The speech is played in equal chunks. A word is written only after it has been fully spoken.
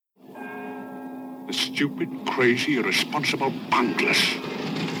The stupid, crazy, irresponsible boundless.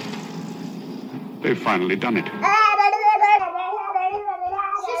 They've finally done it. He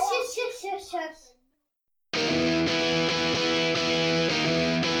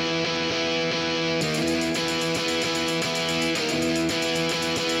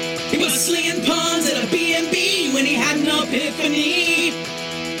was slinging pawns at a B&B when he had an epiphany.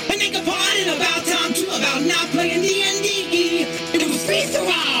 And they complained about time too, about not playing D&D. It was free for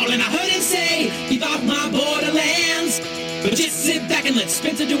all, and I heard him say, he bought my Borderlands. But just sit back and let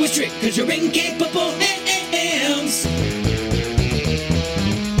Spencer do his trick, cause you're incapable hands.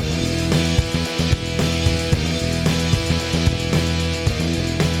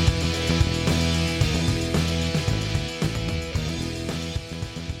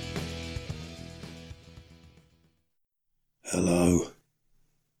 Hello,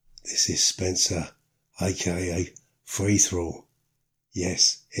 this is Spencer, aka Free Thrall.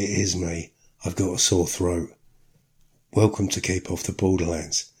 Yes, it is me. I've got a sore throat. Welcome to Keep Off the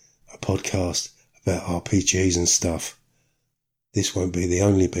Borderlands, a podcast about RPGs and stuff. This won't be the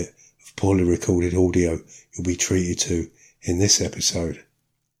only bit of poorly recorded audio you'll be treated to in this episode.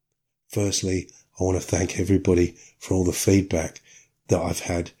 Firstly, I want to thank everybody for all the feedback that I've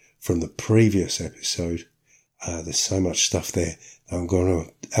had from the previous episode. There's so much stuff there that I'm going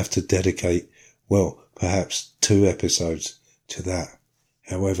to have to dedicate, well, perhaps 2 episodes to that.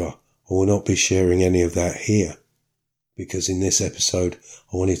 However, I will not be sharing any of that here, because in this episode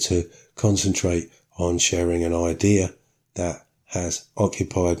I wanted to concentrate on sharing an idea that has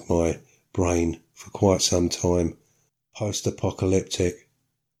occupied my brain for quite some time. Post-apocalyptic,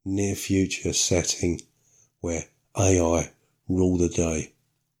 near-future setting where AI rule the day.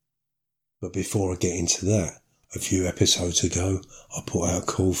 But before I get into that, a few episodes ago, I put out a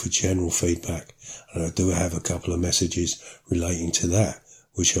call for general feedback, and I do have a couple of messages relating to that,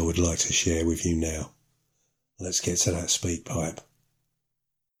 which I would like to share with you now. Let's get to that speak pipe.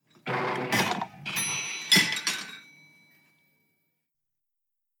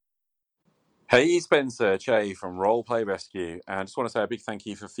 Hey, Spencer, Che from Roleplay Rescue, and I just want to say a big thank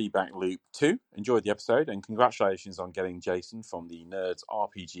you for Feedback Loop 2. Enjoyed the episode, and congratulations on getting Jason from the Nerds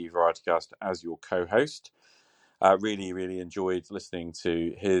RPG Variety-Cast as your co-host. Really enjoyed listening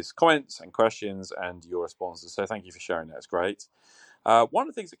to his comments and questions and your responses, so thank you for sharing that. It's great. One of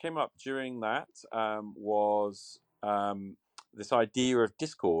the things that came up during that was this idea of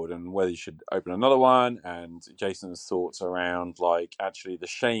Discord and whether you should open another one, and Jason's thoughts around like actually the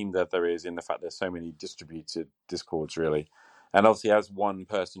shame that there is in the fact there's so many distributed Discords, really. And obviously, as one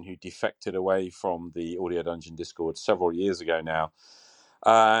person who defected away from the Audio Dungeon Discord several years ago now,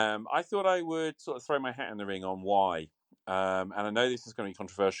 I thought I would sort of throw my hat in the ring on why. And I know this is going to be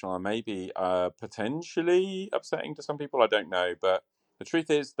controversial and maybe potentially upsetting to some people, I don't know. But the truth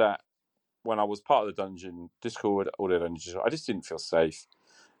is that when I was part of the Dungeon Discord, Audio Dungeon, I just didn't feel safe.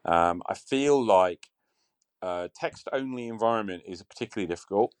 I feel like text-only environment is particularly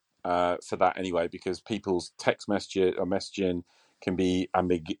difficult for that anyway, because people's text message or messaging can be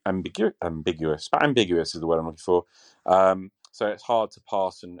ambiguous. But ambiguous is the word I'm looking for. So it's hard to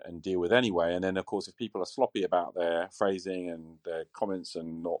pass and deal with anyway. And then, of course, if people are sloppy about their phrasing and their comments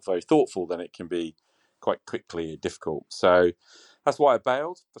and not very thoughtful, then it can be quite quickly difficult. So that's why I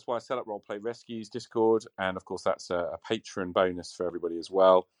bailed. That's why I set up Roleplay Rescue's Discord. And, of course, that's a patron bonus for everybody as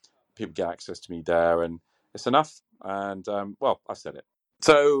well. People get access to me there, and it's enough. And, well, I said it.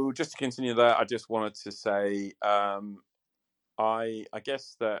 So just to continue that, I just wanted to say I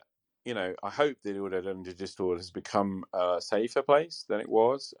guess that, you know, I hope that Audio Dungeon Discord has become a safer place than it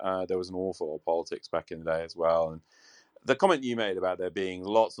was. There was an awful lot of politics back in the day as well. And the comment you made about there being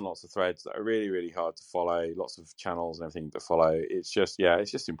lots and lots of threads that are really hard to follow, lots of channels and everything to follow, it's just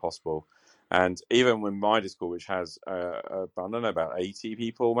impossible. And even when my Discord, which has, I don't know, about 80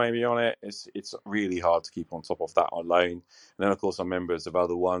 people maybe on it, it's really hard to keep on top of that alone. And then, of course, I'm members of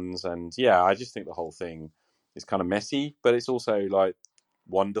other ones. And, yeah, I just think the whole thing is kind of messy, but it's also, like,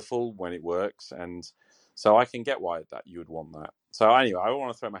 wonderful when it works. And so I can get why that you would want that. So, anyway, I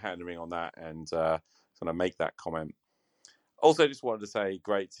want to throw my hat in the ring on that and sort of make that comment. Also, just wanted to say,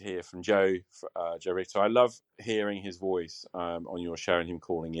 great to hear from Joe Richter. I love hearing his voice on your show and him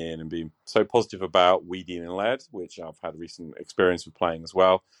calling in and being so positive about We Deal in Lead, which I've had recent experience with playing as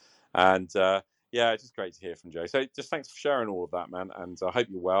well. And yeah, it's just great to hear from Joe. So just thanks for sharing all of that, man. And I hope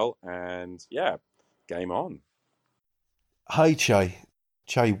you're well. And yeah, game on. Hey, Che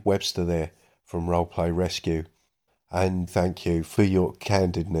Webster there from Roleplay Rescue. And thank you for your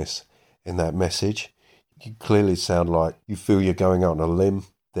candidness in that message. You clearly sound like you feel you're going out on a limb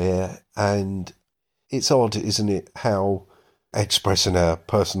there. And it's odd, isn't it, how expressing our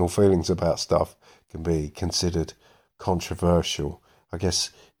personal feelings about stuff can be considered controversial. I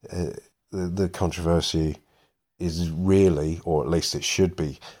guess the controversy is really, or at least it should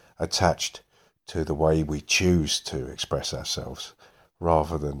be, attached to the way we choose to express ourselves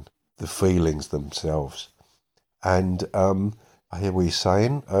rather than the feelings themselves. And I hear what you're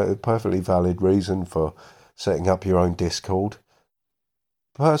saying, a perfectly valid reason for setting up your own Discord.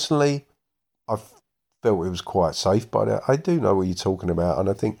 Personally, I felt it was quite safe, but I do know what you're talking about, and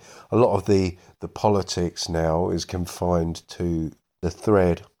I think a lot of the politics now is confined to the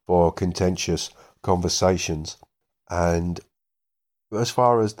thread for contentious conversations. And as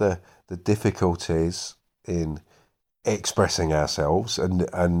far as the difficulties in expressing ourselves and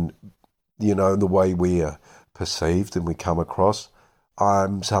the way we are perceived and we come across,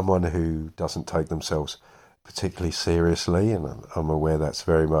 I'm someone who doesn't take themselves particularly seriously, and I'm aware that's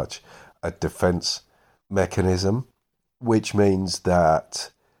very much a defense mechanism, which means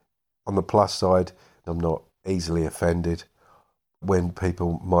that on the plus side, I'm not easily offended when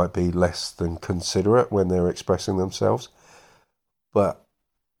people might be less than considerate when they're expressing themselves. But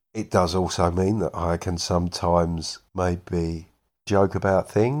it does also mean that I can sometimes maybe joke about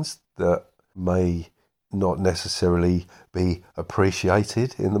things that may not necessarily be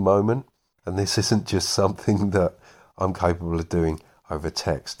appreciated in the moment. And this isn't just something that I'm capable of doing over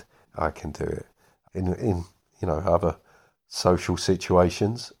text. I can do it in other social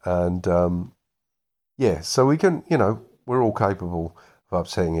situations. And so we can, we're all capable of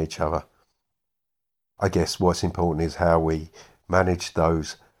upsetting each other. I guess what's important is how we manage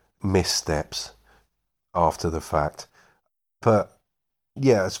those missteps after the fact. But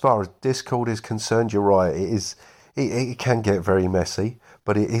yeah, as far as Discord is concerned, you're right. It can get very messy,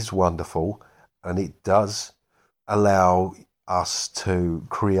 but it is wonderful, and it does allow us to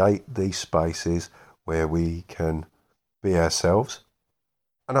create these spaces where we can be ourselves.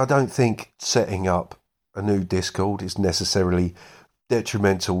 And I don't think setting up a new Discord is necessarily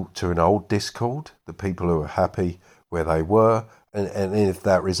detrimental to an old Discord. The people who are happy where they were, and if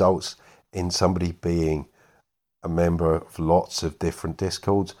that results in somebody being a member of lots of different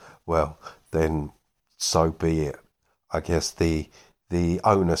Discords, well, then so be it. I guess the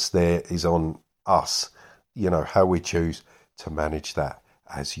onus there is on us, how we choose to manage that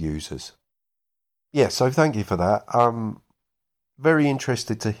as users. Yeah, so thank you for that. I'm very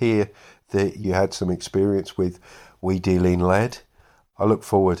interested to hear that you had some experience with We Deal in Lead. I look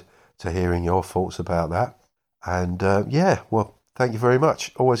forward to hearing your thoughts about that. And thank you very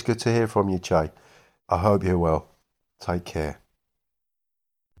much. Always good to hear from you, Che. I hope you're well. Take care.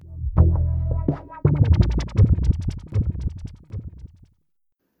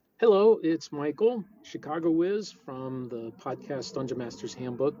 Hello, it's Michael, Chicago Wiz from the podcast Dungeon Master's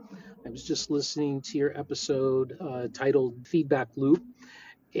Handbook. I was just listening to your episode titled Feedback Loop,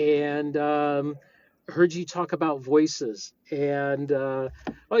 and heard you talk about voices. And you're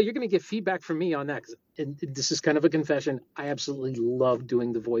going to get feedback from me on that. And this is kind of a confession. I absolutely love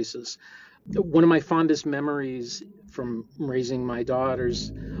doing the voices. One of my fondest memories from raising my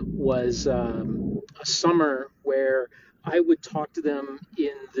daughters was a summer where I would talk to them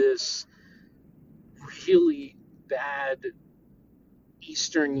in this really bad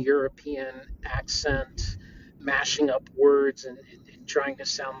Eastern European accent, mashing up words and trying to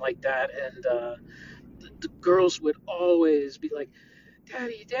sound like that. And the girls would always be like,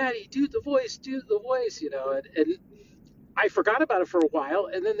 Daddy, do the voice, and I forgot about it for a while,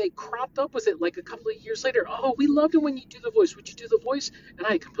 and then they cropped up with it like a couple of years later. Oh, we loved it when you do the voice. Would you do the voice? And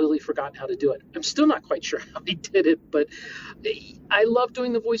I had completely forgotten how to do it. I'm still not quite sure how I did it, but I love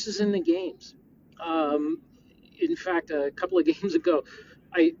doing the voices in the games. In fact, a couple of games ago,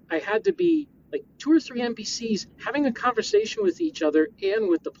 I had to be like 2 or 3 NPCs having a conversation with each other and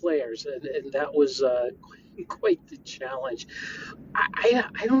with the players, and that was quite the challenge.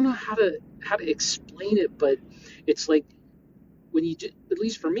 I don't know how to explain it, but it's like, when you do, at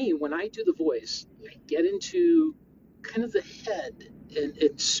least for me, when I do the voice, I get into kind of the head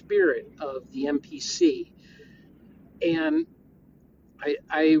and spirit of the NPC. And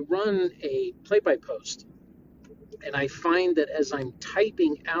I run a play-by-post, and I find that as I'm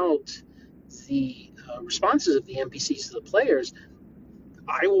typing out the responses of the NPCs to the players,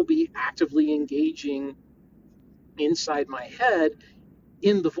 I will be actively engaging inside my head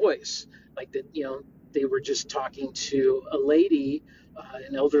in the voice. Like that, they were just talking to a lady,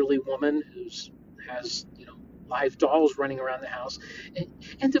 an elderly woman who has, live dolls running around the house,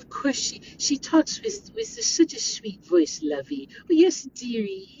 and of course she talks with such a sweet voice, Lovey. Well, yes,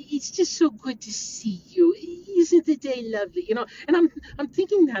 dearie, it's just so good to see you. Isn't the day lovely? And I'm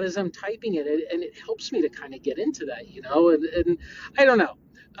thinking that as I'm typing it, and it helps me to kind of get into that, and I don't know.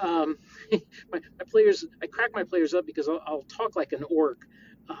 Um, my players, I crack my players up because I'll talk like an orc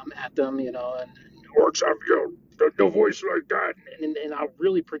at them, and orcs have no voice like that, and I'll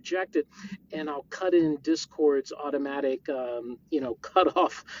really project it, and I'll cut in Discord's automatic,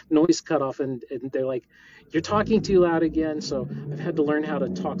 noise cutoff, and they're like, "You're talking too loud again." So I've had to learn how to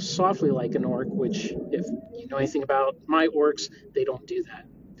talk softly like an orc, which, if you know anything about my orcs, they don't do that.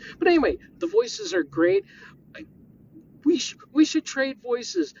 But anyway, the voices are great. We should trade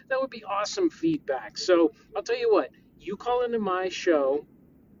voices. That would be awesome feedback. So I'll tell you what, you call into my show,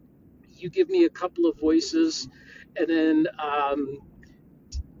 you give me a couple of voices, and then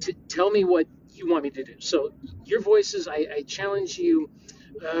tell me what you want me to do. So your voices, I challenge you.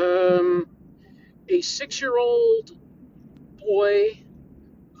 A 6-year-old boy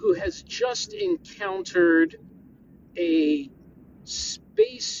who has just encountered a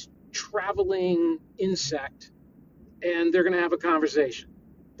space traveling insect, and they're going to have a conversation.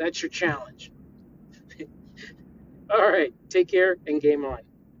 That's your challenge. All right, take care and game on.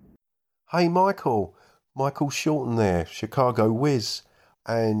 Hey, Michael Shorten there, Chicago Whiz,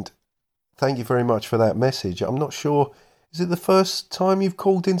 and thank you very much for that message. I'm not sure, is it the first time you've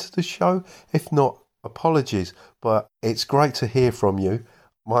called into the show? If not, apologies, but it's great to hear from you.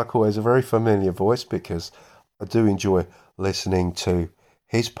 Michael has a very familiar voice because I do enjoy listening to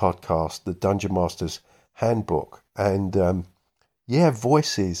his podcast, The Dungeon Master's Handbook, and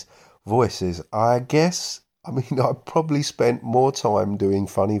voices. I guess, I probably spent more time doing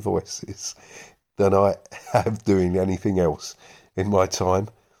funny voices than I have doing anything else in my time.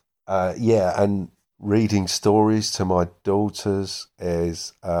 And reading stories to my daughters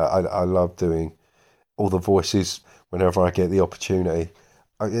is, I love doing all the voices whenever I get the opportunity.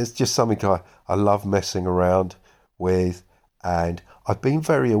 It's just something I love messing around with, and I've been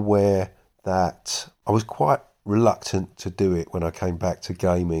very aware that I was quite reluctant to do it when I came back to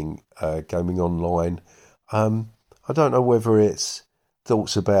gaming online. I don't know whether it's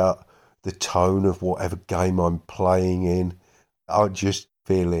thoughts about the tone of whatever game I'm playing in. I'm just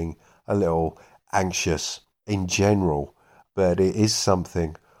feeling a little anxious in general, but it is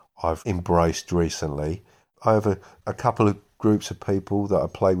something I've embraced recently. I have a couple of groups of people that I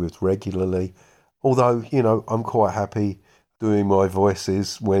play with regularly, although, I'm quite happy doing my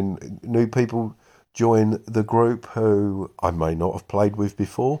voices when new people join the group who I may not have played with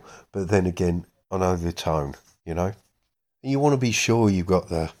before, but then again, I know the tone, You want to be sure you've got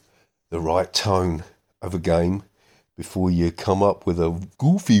the right tone of a game before you come up with a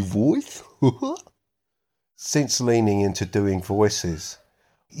goofy voice. Since leaning into doing voices,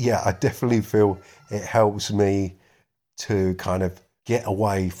 I definitely feel it helps me to kind of get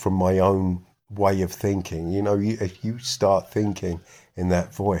away from my own way of thinking. If you start thinking in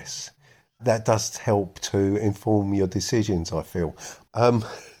that voice, that does help to inform your decisions, I feel.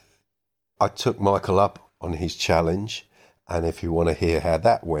 I took Michael up on his challenge, and if you want to hear how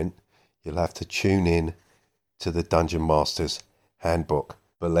that went, you'll have to tune in to the Dungeon Master's Handbook.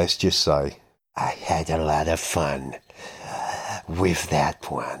 But let's just say, I had a lot of fun with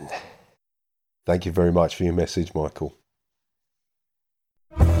that one. Thank you very much for your message, Michael.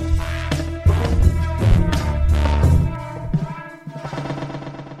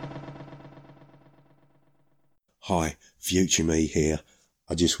 Hi, Future Me here.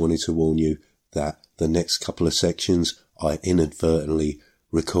 I just wanted to warn you that the next couple of sections I inadvertently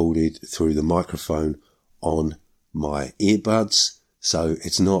recorded through the microphone on my earbuds, so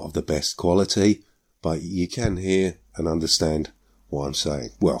it's not of the best quality, but you can hear and understand what I'm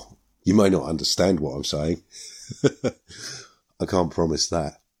saying. Well, you may not understand what I'm saying. I can't promise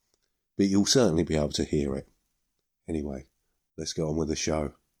that, but you'll certainly be able to hear it. Anyway, let's get on with the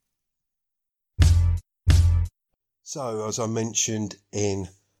show. So, as I mentioned in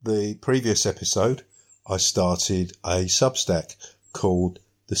the previous episode, I started a Substack called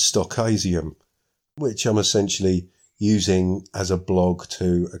The Stockasium, which I'm essentially using as a blog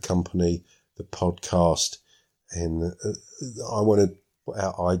to accompany the podcast. And I want to put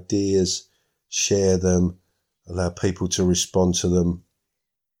out ideas, share them, allow people to respond to them,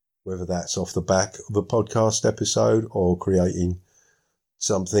 whether that's off the back of a podcast episode or creating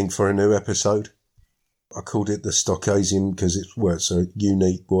something for a new episode. I called it the Stockasium because it's a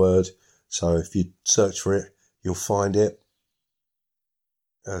unique word. So if you search for it, you'll find it.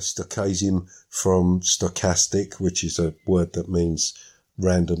 Stochasium from stochastic, which is a word that means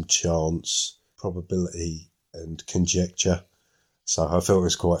random chance, probability and conjecture. So I felt it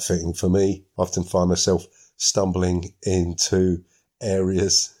was quite fitting for me. I often find myself stumbling into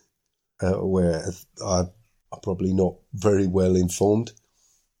areas where I'm probably not very well informed.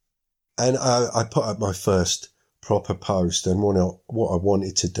 And I put up my first proper post, and what I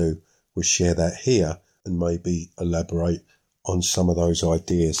wanted to do was share that here and maybe elaborate on some of those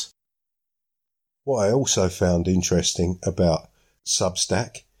ideas. What I also found interesting about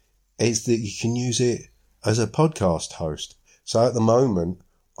Substack is that you can use it as a podcast host. So at the moment,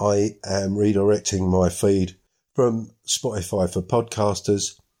 I am redirecting my feed from Spotify for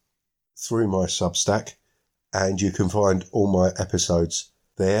podcasters through my Substack, and you can find all my episodes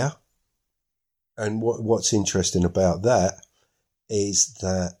there. And what's interesting about that is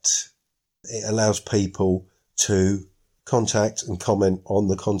that it allows people to contact and comment on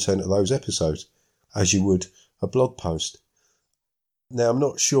the content of those episodes as you would a blog post. Now, I'm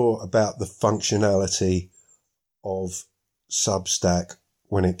not sure about the functionality of Substack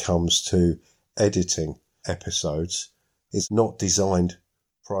when it comes to editing episodes. It's not designed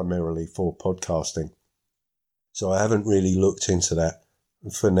primarily for podcasting. So I haven't really looked into that.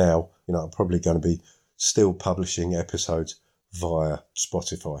 For now, I'm probably going to be still publishing episodes via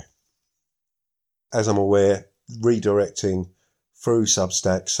Spotify. As I'm aware, redirecting through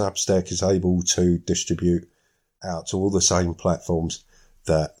Substack is able to distribute out to all the same platforms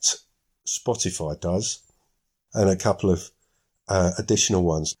that Spotify does, and a couple of additional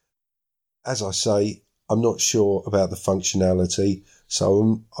ones. As I say, I'm not sure about the functionality,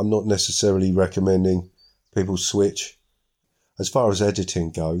 so I'm not necessarily recommending people switch. As far as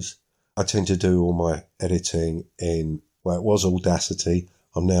editing goes, I tend to do all my editing in, it was Audacity.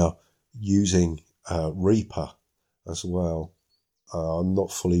 I'm now using Reaper as well. I'm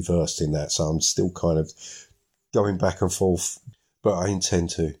not fully versed in that, so I'm still kind of going back and forth, but I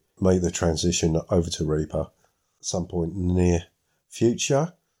intend to make the transition over to Reaper at some point in the near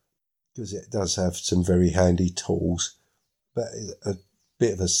future, because it does have some very handy tools, but a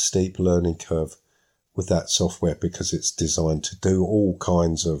bit of a steep learning curve with that software because it's designed to do all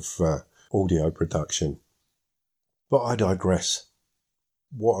kinds of audio production. But I digress.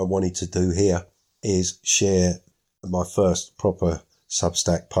 What I wanted to do here is share my first proper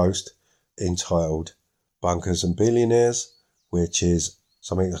Substack post entitled Bunkers and Billionaires, which is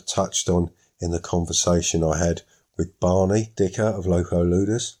something I touched on in the conversation I had with Barney Dicker of Loco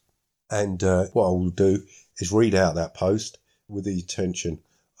Ludus. And what I will do is read out that post with the intention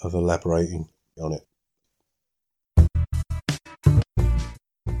of elaborating on it.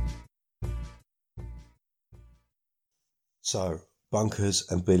 So,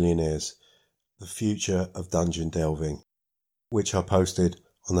 Bunkers and Billionaires, the future of dungeon delving, which I posted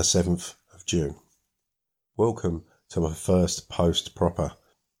on the 7th of June. Welcome to my first post proper.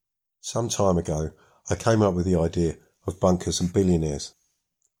 Some time ago, I came up with the idea of Bunkers and Billionaires.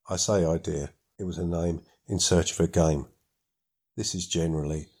 I say idea, it was a name in search of a game. This is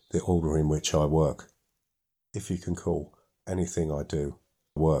generally the order in which I work, if you can call anything I do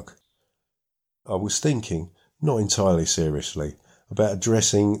work. I was thinking, not entirely seriously, about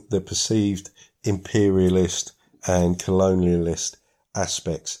addressing the perceived imperialist and colonialist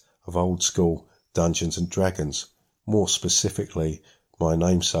aspects of old school Dungeons and Dragons, more specifically my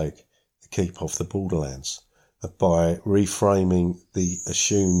namesake, the Keep Off the Borderlands, by reframing the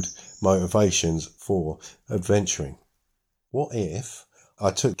assumed motivations for adventuring. What if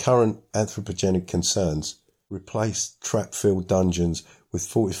I took current anthropogenic concerns, replaced trap-filled dungeons with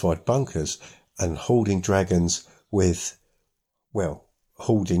fortified bunkers, and hoarding dragons with,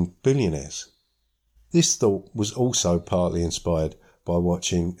 hoarding billionaires? This thought was also partly inspired by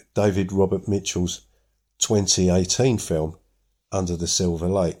watching David Robert Mitchell's 2018 film, Under the Silver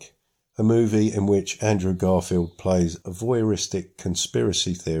Lake, a movie in which Andrew Garfield plays a voyeuristic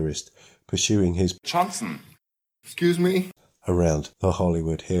conspiracy theorist pursuing his Johnson. Excuse me? around the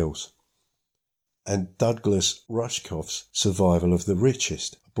Hollywood Hills. And Douglas Rushkoff's Survival of the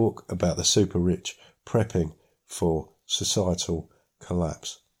Richest, a book about the super rich prepping for societal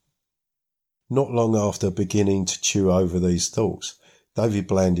collapse. Not long after beginning to chew over these thoughts, David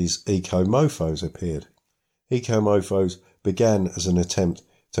Blandy's Eco-Mofos appeared. Eco-Mofos began as an attempt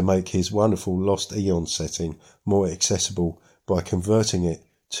to make his wonderful Lost Eon setting more accessible by converting it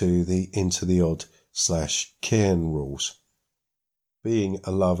to the Into the Odd/Cairn rules. Being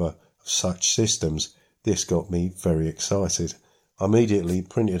a lover of such systems, this got me very excited. I immediately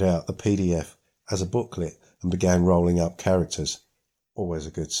printed out the PDF as a booklet and began rolling up characters. Always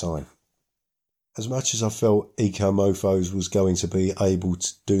a good sign. As much as I felt Eco-Mofos was going to be able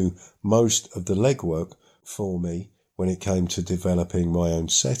to do most of the legwork for me when it came to developing my own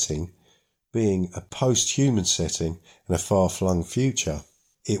setting, being a post-human setting in a far-flung future,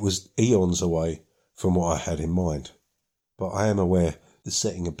 it was eons away from what I had in mind. But I am aware the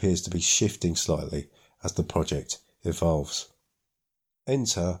setting appears to be shifting slightly as the project evolves.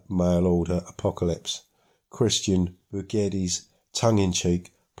 Enter Mail Order Apocalypse, Christian Bughetti's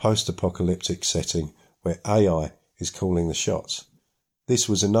tongue-in-cheek post-apocalyptic setting where AI is calling the shots. This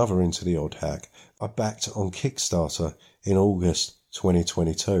was another Into the Odd hack I backed on Kickstarter in August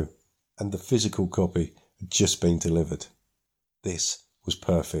 2022, and the physical copy had just been delivered. This was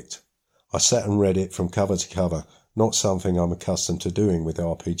perfect. I sat and read it from cover to cover, not something I'm accustomed to doing with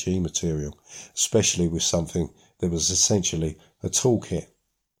RPG material, especially with something that was essentially a toolkit.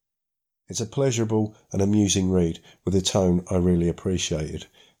 It's a pleasurable and amusing read with a tone I really appreciated.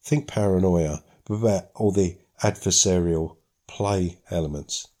 Think Paranoia, but about all the adversarial play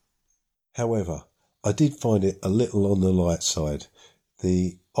elements. However, I did find it a little on the light side.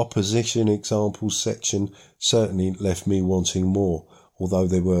 The opposition examples section certainly left me wanting more, although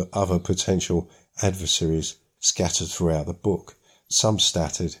there were other potential adversaries scattered throughout the book, some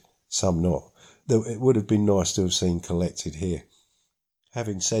statted, some not, though it would have been nice to have seen collected here.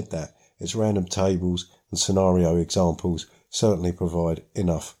 Having said that, its random tables and scenario examples certainly provide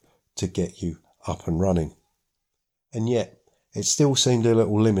enough to get you up and running. And yet, it still seemed a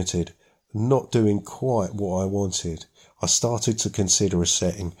little limited, not doing quite what I wanted. I started to consider a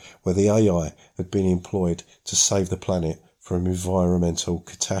setting where the AI had been employed to save the planet from environmental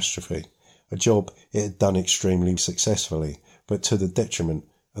catastrophe, a job it had done extremely successfully, but to the detriment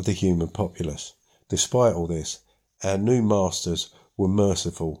of the human populace. Despite all this, our new masters were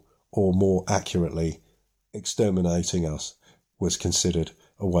merciful, or more accurately, exterminating us was considered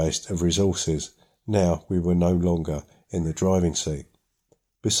a waste of resources. Now we were no longer in the driving seat.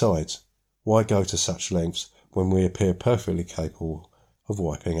 Besides, why go to such lengths when we appear perfectly capable of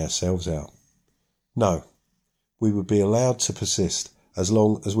wiping ourselves out? No, we would be allowed to persist as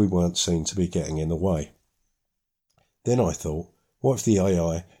long as we weren't seen to be getting in the way. Then I thought, what if the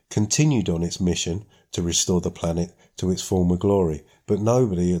AI continued on its mission to restore the planet to its former glory, but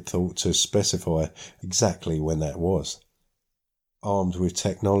nobody had thought to specify exactly when that was? Armed with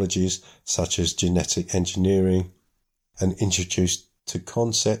technologies such as genetic engineering and introduced to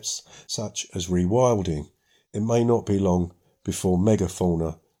concepts such as rewilding, it may not be long before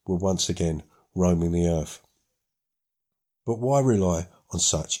megafauna will once again roaming the earth. But why rely on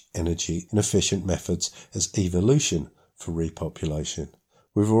such energy inefficient methods as evolution for repopulation?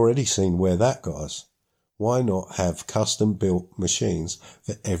 We've already seen where that got us. Why not have custom-built machines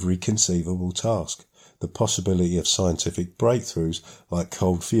for every conceivable task? The possibility of scientific breakthroughs like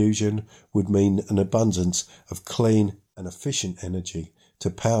cold fusion would mean an abundance of clean and efficient energy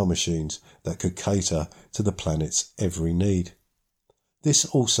to power machines that could cater to the planet's every need. This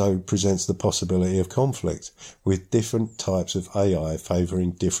also presents the possibility of conflict, with different types of AI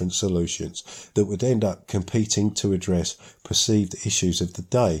favouring different solutions that would end up competing to address perceived issues of the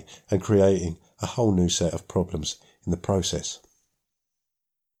day and creating a whole new set of problems in the process.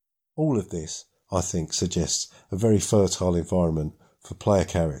 All of this, I think, suggests a very fertile environment for player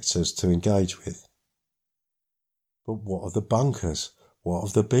characters to engage with. But what of the bunkers? What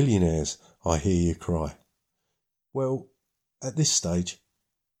of the billionaires? I hear you cry. Well, at this stage,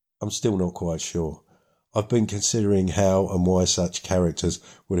 I'm still not quite sure. I've been considering how and why such characters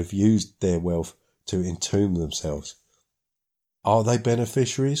would have used their wealth to entomb themselves. Are they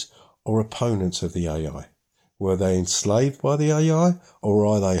beneficiaries or opponents of the AI? Were they enslaved by the AI, or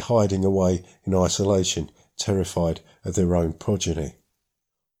are they hiding away in isolation, terrified of their own progeny?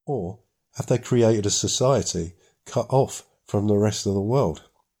 Or have they created a society cut off from the rest of the world?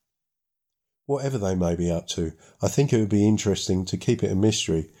 Whatever they may be up to, I think it would be interesting to keep it a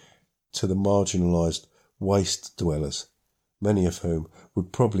mystery to the marginalised waste dwellers, many of whom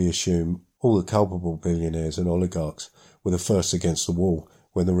would probably assume all the culpable billionaires and oligarchs were the first against the wall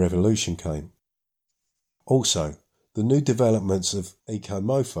when the revolution came. Also, the new developments of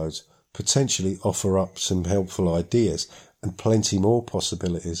Mofos potentially offer up some helpful ideas and plenty more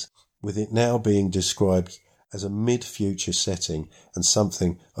possibilities, with it now being described as a mid-future setting and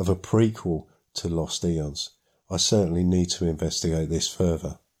something of a prequel to Lost Eons. I certainly need to investigate this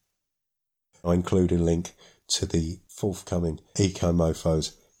further. I include a link to the forthcoming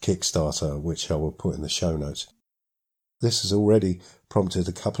Mofos Kickstarter, which I will put in the show notes. This has already prompted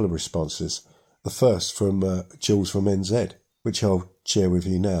a couple of responses. The first from Jules from NZ, which I'll share with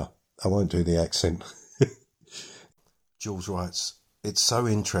you now. I won't do the accent. Jules writes, "It's so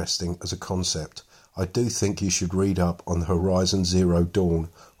interesting as a concept. I do think you should read up on Horizon Zero Dawn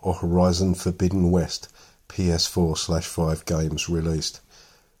or Horizon Forbidden West PS4/5 games released.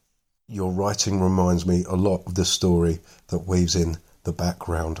 Your writing reminds me a lot of the story that weaves in the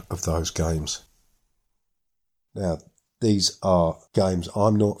background of those games." Now, these are games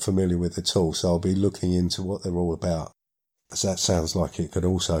I'm not familiar with at all, so I'll be looking into what they're all about, as that sounds like it could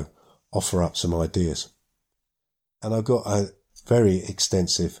also offer up some ideas. And I got a very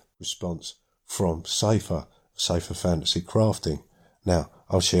extensive response from Safer Fantasy Crafting. Now,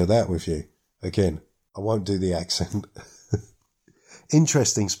 I'll share that with you. Again, I won't do the accent.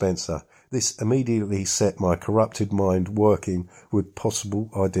 Interesting, Spencer. This immediately set my corrupted mind working with possible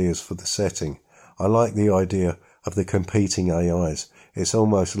ideas for the setting. I like the idea of the competing AIs. It's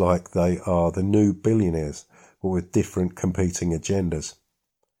almost like they are the new billionaires, but with different competing agendas.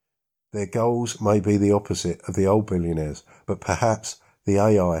 Their goals may be the opposite of the old billionaires, but perhaps the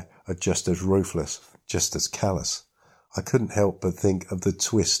AI are just as ruthless, just as callous. I couldn't help but think of the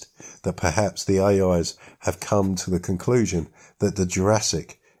twist that perhaps the AIs have come to the conclusion that the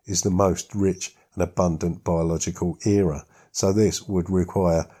Jurassic is the most rich and abundant biological era, so this would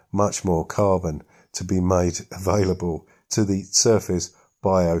require much more carbon to be made available to the surface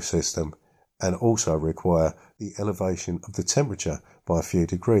biosystem, and also require the elevation of the temperature by a few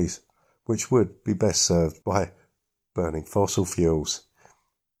degrees, which would be best served by burning fossil fuels.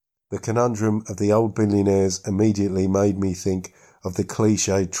 The conundrum of the old billionaires immediately made me think of the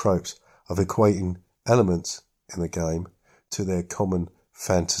cliched tropes of equating elements in the game to their common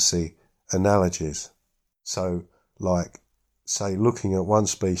fantasy analogies. So, like, say, looking at one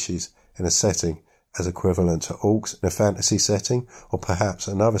species in a setting as equivalent to orcs in a fantasy setting, or perhaps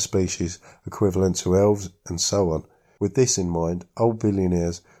another species equivalent to elves, and so on. With this in mind, old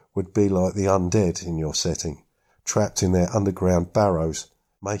billionaires would be like the undead in your setting, trapped in their underground barrows,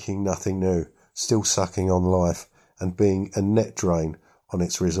 making nothing new, still sucking on life, and being a net drain on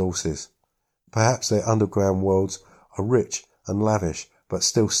its resources. Perhaps their underground worlds are rich and lavish, but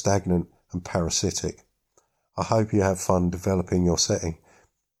still stagnant and parasitic. I hope you have fun developing your setting,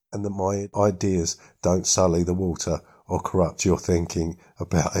 and that my ideas don't sully the water or corrupt your thinking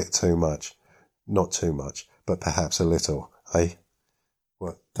about it too much. Not too much, but perhaps a little, eh?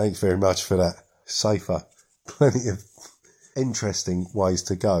 Well, thanks very much for that. Safer. Plenty of interesting ways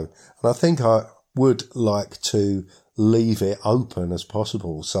to go. And I think I would like to leave it open as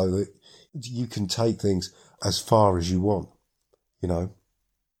possible so that you can take things as far as you want, you know.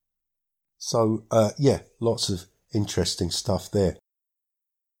 So, yeah, lots of interesting stuff there.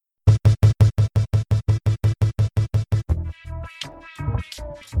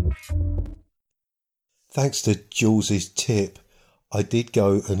 Thanks to Jules's tip, I did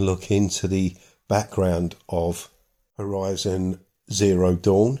go and look into the background of Horizon Zero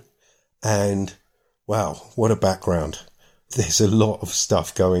Dawn, and wow, what a background. There's a lot of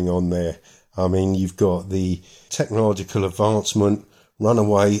stuff going on there. I mean, you've got the technological advancement,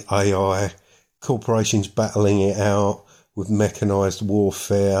 runaway AI, corporations battling it out with mechanized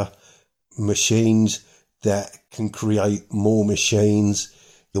warfare, machines that can create more machines,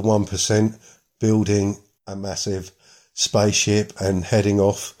 the 1% building a massive spaceship and heading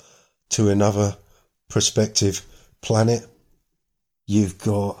off to another prospective planet. You've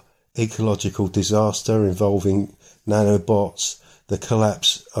got ecological disaster involving nanobots, the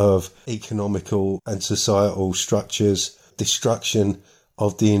collapse of economical and societal structures, destruction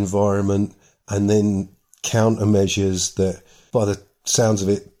of the environment, and then countermeasures that, by the sounds of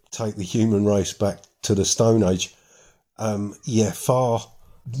it, take the human race back to the Stone Age. Far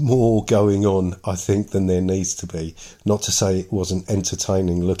more going on, I think, than there needs to be. Not to say it wasn't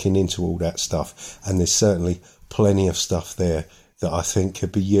entertaining looking into all that stuff, and there's certainly plenty of stuff there that I think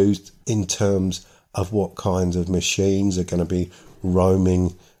could be used in terms of what kinds of machines are going to be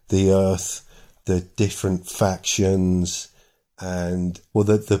roaming the earth, the different factions, and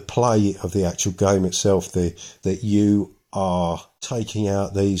the play of the actual game itself, that you are taking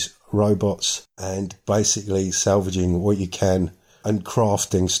out these robots and basically salvaging what you can and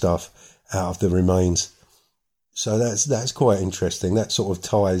crafting stuff out of the remains. So that's quite interesting. That sort of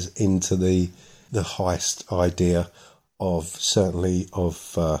ties into the heist idea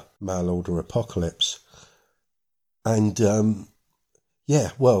of Mail Order Apocalypse. And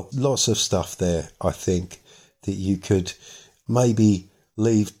lots of stuff there, I think, that you could maybe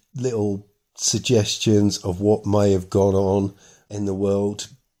leave little suggestions of what may have gone on in the world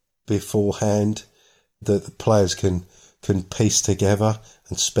beforehand that the players can piece together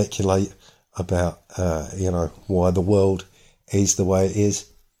and speculate about, why the world is the way it is.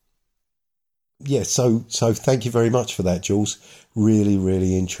 Yeah, so thank you very much for that, Jules. Really,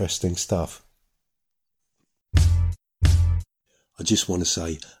 really interesting stuff. I just want to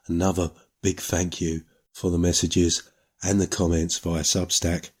say another big thank you for the messages and the comments via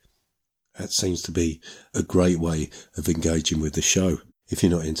Substack. That seems to be a great way of engaging with the show, if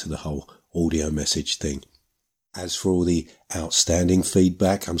you're not into the whole audio message thing. As for all the outstanding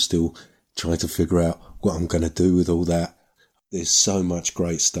feedback, I'm still trying to figure out what I'm going to do with all that. There's so much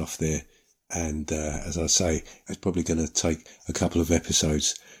great stuff there, And as I say, it's probably going to take a couple of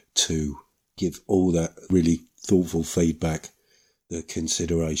episodes to give all that really thoughtful feedback the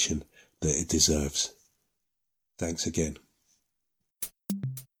consideration that it deserves. Thanks again.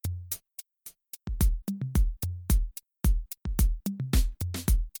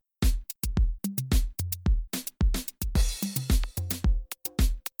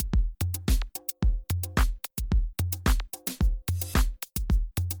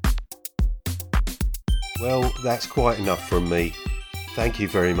 Well, that's quite enough from me. Thank you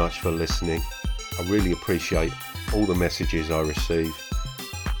very much for listening. I really appreciate all the messages I receive.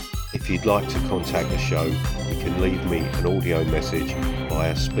 If you'd like to contact the show, you can leave me an audio message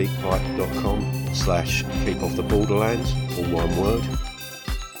via speakpipe.com/keepofftheborderlands, all one word.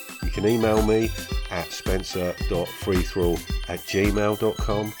 You can email me at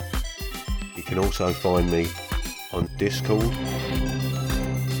spencer.freethrall@gmail.com. You can also find me on Discord.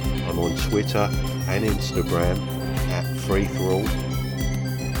 I'm on Twitter and Instagram at freethrall,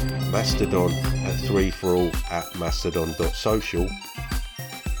 Mastodon at freethrall@mastodon.social,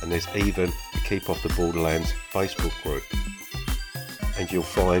 and there's even the Keep Off the Borderlands Facebook group. And you'll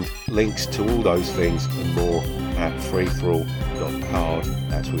find links to all those things and more at freethrall.card,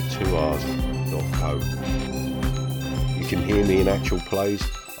 that's with 2 R's.co. You can hear me in actual plays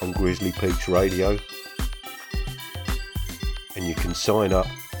on Grizzly Peaks Radio, and you can sign up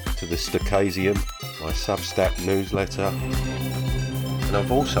to the Stochasium, my Substack newsletter, and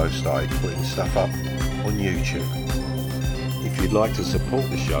I've also started putting stuff up on YouTube. If you'd like to support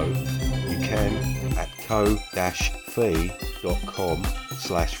the show, you can at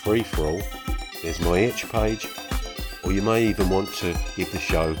ko-fi.com/freethrall. There's my itch page, or you may even want to give the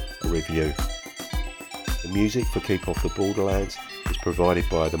show a review. The music for Keep Off the Borderlands is provided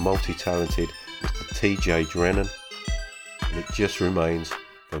by the multi-talented Mr. TJ Drennan, and it just remains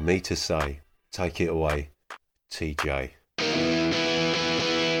for me to say, take it away, TJ.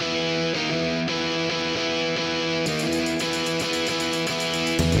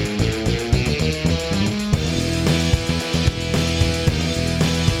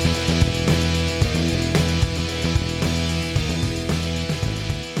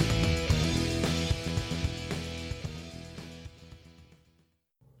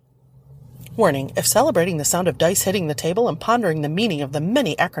 Warning, if celebrating the sound of dice hitting the table and pondering the meaning of the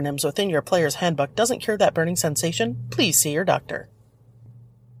many acronyms within your player's handbook doesn't cure that burning sensation, please see your doctor.